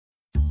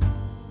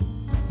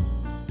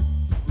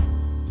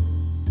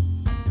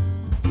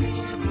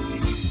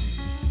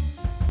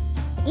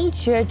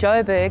Each year,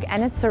 Joburg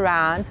and its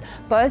surrounds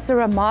boasts a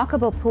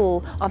remarkable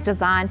pool of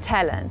design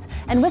talent.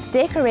 And with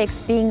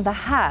Decorex being the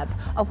hub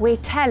of where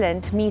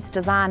talent meets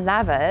design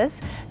lovers,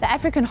 the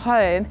African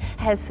home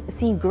has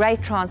seen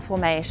great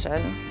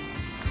transformation.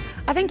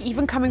 I think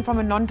even coming from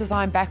a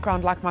non-design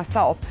background like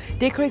myself,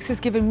 Decorex has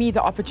given me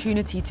the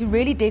opportunity to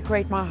really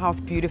decorate my house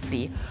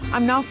beautifully.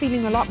 I'm now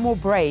feeling a lot more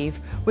brave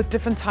with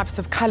different types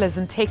of colours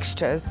and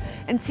textures,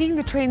 and seeing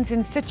the trends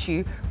in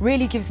situ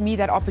really gives me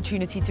that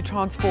opportunity to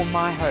transform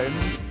my home.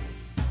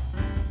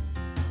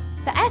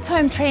 The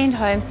At-Home Trend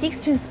Home seeks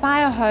to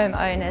inspire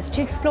homeowners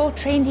to explore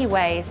trendy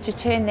ways to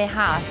turn their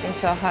house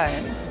into a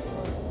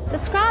home.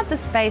 Describe the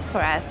space for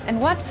us,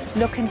 and what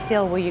look and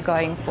feel were you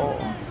going for?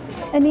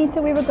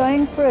 Anita, we were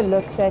going for a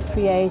look that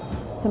creates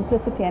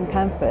simplicity and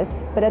comfort,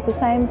 but at the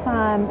same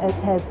time it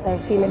has a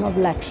feeling of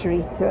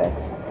luxury to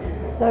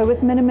it. So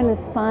with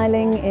minimalist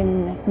styling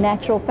in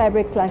natural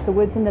fabrics like the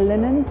woods and the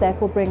linens,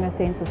 that will bring a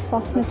sense of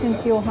softness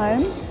into your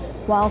home,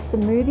 whilst the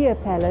moodier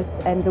palette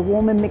and the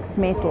warmer mixed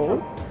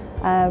metals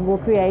will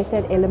create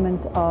that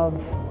element of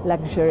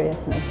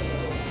luxuriousness.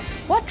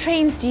 What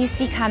trends do you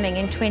see coming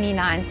in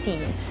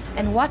 2019,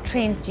 and what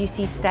trends do you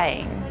see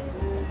staying?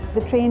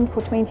 The trend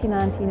for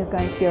 2019 is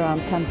going to be around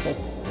comfort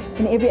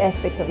in every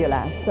aspect of your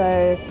life.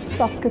 So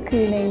soft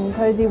cocooning,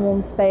 cozy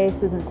warm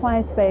spaces and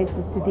quiet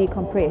spaces to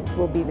decompress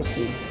will be the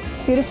key.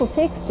 Beautiful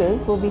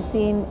textures will be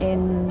seen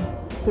in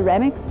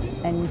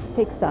ceramics and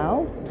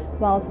textiles,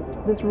 whilst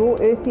this raw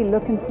earthy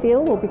look and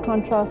feel will be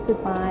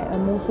contrasted by a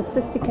more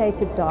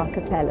sophisticated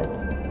darker palette.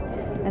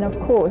 And of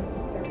course,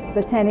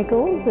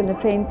 botanicals and the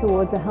trend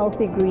towards a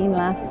healthy green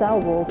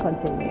lifestyle will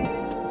continue.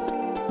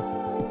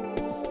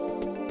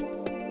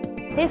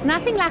 There's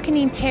nothing like an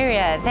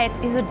interior that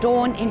is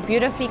adorned in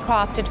beautifully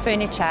crafted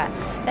furniture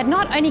that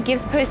not only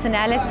gives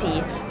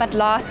personality but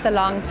lasts a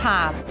long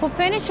time. For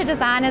furniture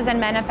designers and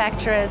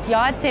manufacturers,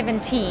 Yard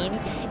 17,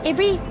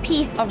 every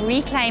piece of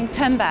reclaimed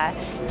timber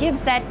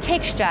gives that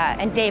texture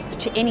and depth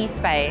to any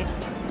space.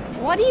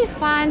 What do you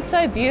find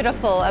so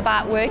beautiful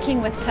about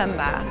working with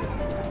timber?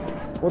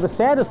 Well, the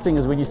saddest thing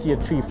is when you see a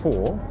tree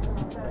fall.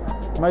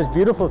 The most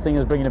beautiful thing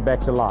is bringing it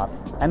back to life.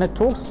 And it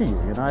talks to you,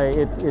 you know,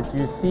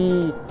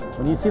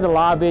 when you see the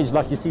live edge,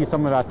 like you see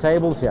some of our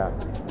tables here,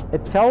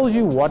 it tells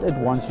you what it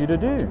wants you to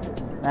do,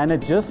 and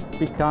it just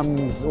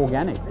becomes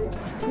organic.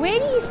 Where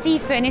do you see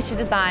furniture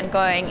design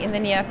going in the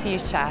near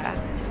future?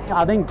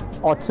 I think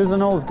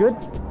artisanal is good.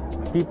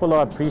 People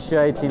are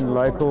appreciating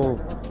local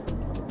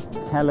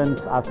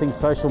talent. I think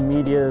social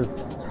media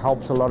has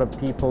helped a lot of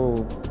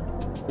people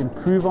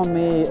improve on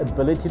their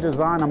ability to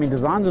design. I mean,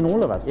 design's in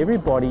all of us.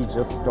 Everybody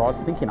just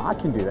starts thinking, I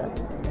can do that.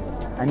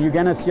 And you're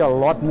going to see a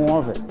lot more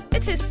of it.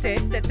 It is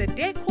said that the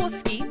decor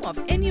scheme of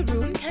any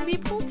room can be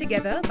pulled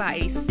together by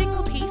a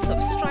single piece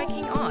of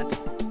striking art.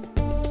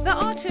 The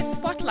artist's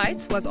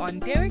spotlight was on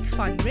Derek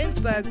van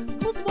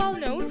Rensburg, who's well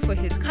known for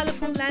his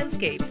colourful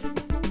landscapes.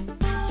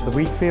 The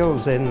wheat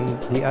fields in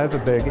the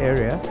Overberg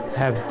area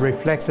have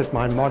reflected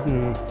my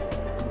modern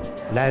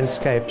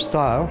landscape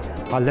style.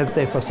 I lived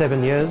there for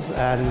 7 years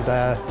and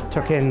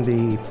took in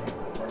the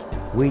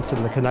wheat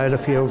and the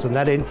canola fields, and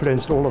that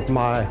influenced all of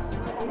my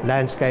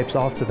landscapes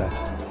after that.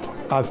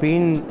 I've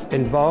been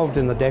involved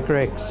in the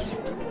Decorex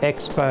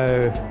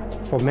Expo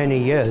for many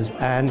years,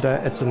 and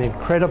it's an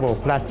incredible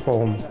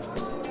platform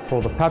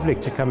for the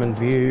public to come and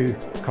view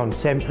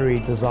contemporary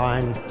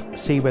design,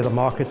 see where the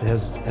market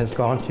has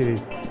gone to.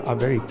 I'm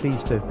very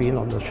pleased to have been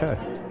on the show.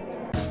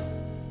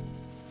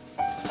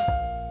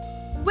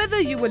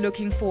 Whether you were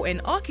looking for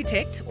an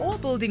architect or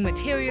building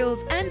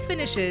materials and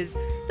finishes,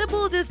 the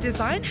Builder's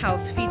Design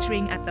House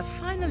featuring at the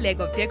final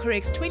leg of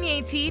Decorex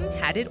 2018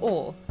 had it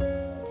all.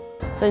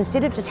 So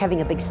instead of just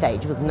having a big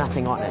stage with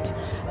nothing on it,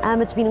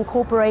 it's been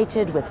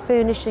incorporated with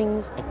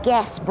furnishings, a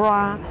gas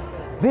bra,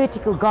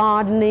 vertical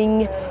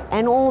gardening,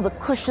 and all the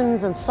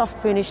cushions and soft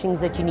furnishings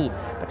that you need.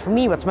 But for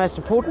me, what's most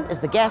important is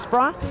the gas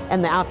bra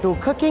and the outdoor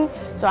cooking,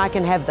 so I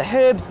can have the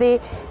herbs there.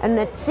 And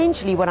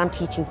essentially what I'm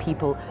teaching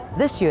people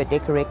this year at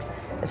Decorex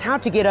is how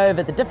to get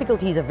over the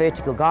difficulties of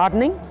vertical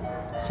gardening.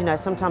 You know,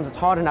 sometimes it's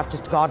hard enough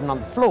just to garden on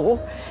the floor.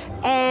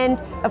 And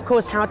of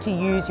course, how to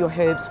use your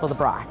herbs for the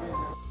braai.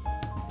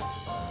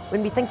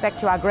 When we think back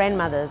to our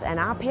grandmothers and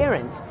our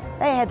parents,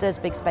 they had those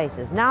big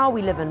spaces. Now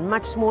we live in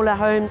much smaller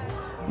homes,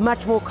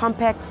 much more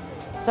compact,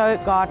 so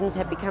gardens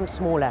have become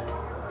smaller.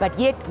 But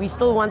yet we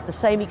still want the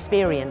same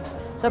experience.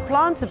 So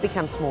plants have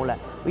become smaller.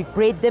 We've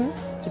bred them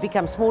to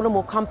become smaller,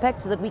 more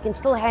compact, so that we can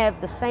still have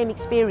the same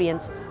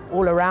experience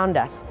all around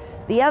us.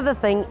 The other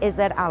thing is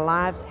that our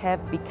lives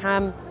have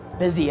become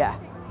busier.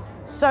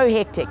 So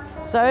hectic.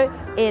 So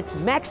it's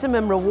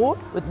maximum reward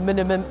with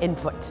minimum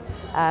input.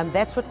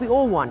 That's what we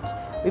all want.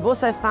 We've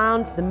also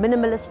found the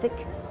minimalistic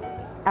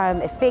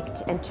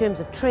effect in terms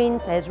of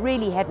trends has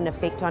really had an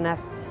effect on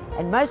us.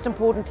 And most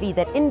importantly,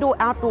 that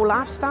indoor-outdoor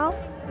lifestyle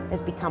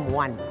has become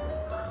one.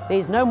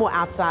 There's no more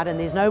outside and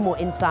there's no more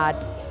inside.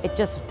 It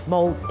just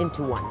molds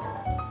into one.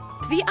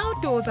 The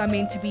outdoors are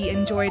meant to be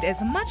enjoyed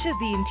as much as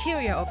the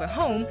interior of a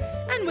home,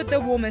 and with the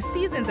warmer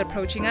seasons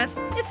approaching us,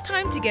 it's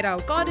time to get our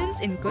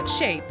gardens in good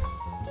shape.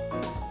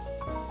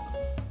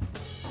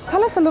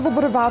 Tell us a little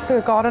bit about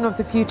the Garden of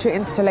the Future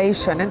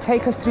installation and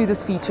take us through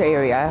this feature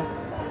area.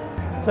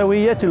 So we're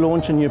here to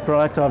launch a new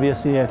product,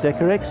 obviously, at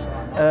Decorex.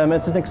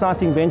 It's an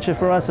exciting venture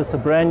for us. It's a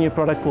brand new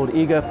product called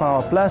Ego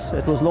Power Plus.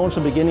 It was launched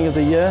at the beginning of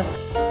the year.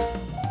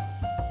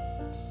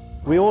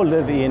 We all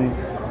live in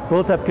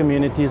built-up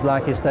communities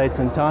like estates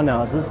and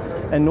townhouses,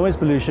 and noise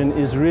pollution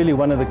is really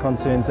one of the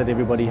concerns that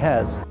everybody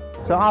has.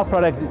 So our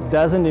product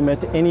doesn't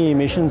emit any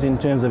emissions in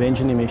terms of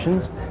engine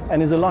emissions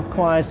and is a lot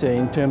quieter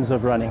in terms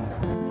of running.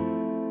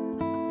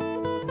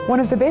 One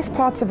of the best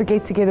parts of a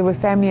get-together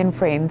with family and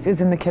friends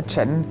is in the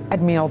kitchen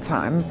at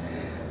mealtime.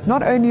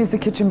 Not only is the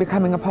kitchen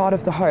becoming a part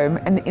of the home,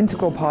 an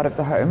integral part of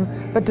the home,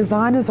 but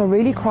designers are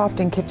really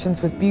crafting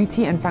kitchens with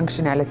beauty and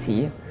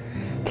functionality.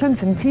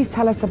 Clinton, please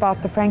tell us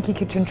about the Frankie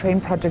Kitchen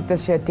Trend project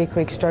this year at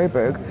Decorex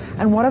Joburg,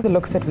 and what are the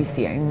looks that we're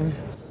seeing?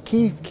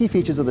 Key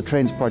features of the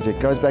Trends project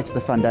goes back to the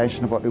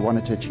foundation of what we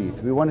wanted to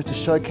achieve. We wanted to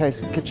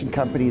showcase kitchen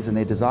companies and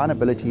their design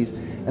abilities,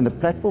 and the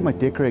platform at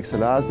Decorex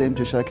allows them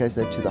to showcase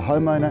that to the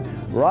homeowner,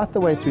 right the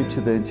way through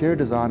to the interior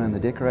designer and the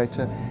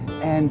decorator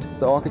and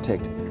the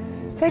architect.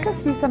 Take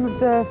us through some of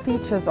the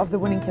features of the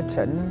winning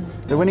kitchen.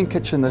 The winning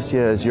kitchen this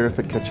year is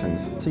Eurofit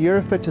kitchens. So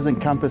Eurofit has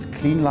encompassed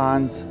clean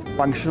lines,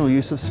 functional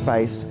use of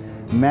space,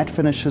 matte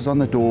finishes on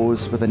the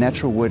doors with a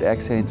natural wood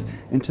accent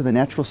into the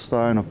natural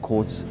stone of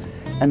quartz,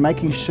 and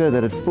making sure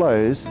that it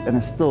flows and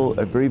is still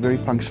a very, very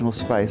functional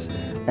space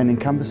and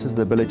encompasses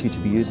the ability to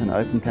be used in an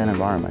open plan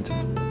environment.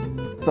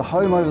 The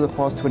home over the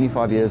past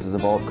 25 years has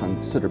evolved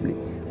considerably.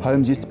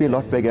 Homes used to be a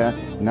lot bigger.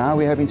 Now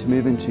we're having to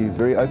move into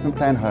very open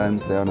plan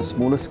homes. They're on a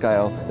smaller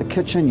scale. The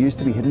kitchen used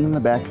to be hidden in the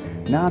back.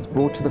 Now it's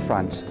brought to the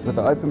front. With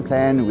the open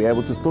plan, we're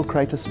able to still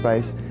create a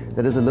space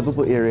that is a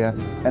livable area,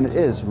 and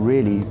it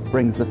really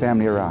brings the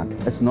family around.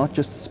 It's not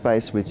just a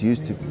space where it's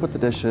used to put the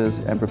dishes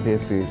and prepare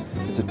food.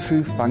 It's a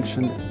true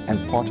function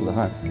and part of the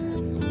home.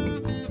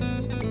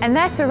 And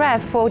that's a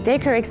wrap for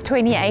Decorex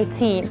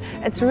 2018.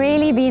 It's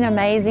really been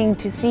amazing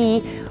to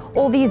see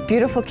all these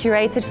beautiful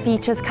curated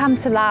features come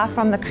to life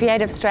from the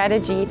creative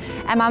strategy.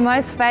 And my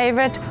most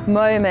favorite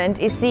moment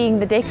is seeing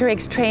the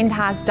Decorex Trend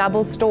House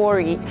double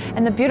story,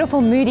 and the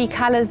beautiful moody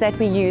colors that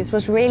we use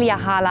was really a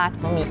highlight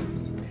for me.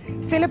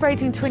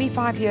 Celebrating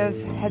 25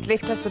 years has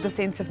left us with a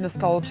sense of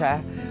nostalgia.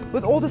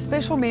 With all the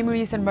special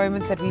memories and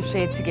moments that we've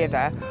shared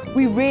together,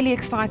 we're really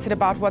excited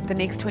about what the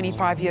next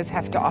 25 years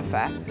have to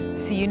offer.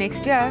 See you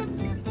next year.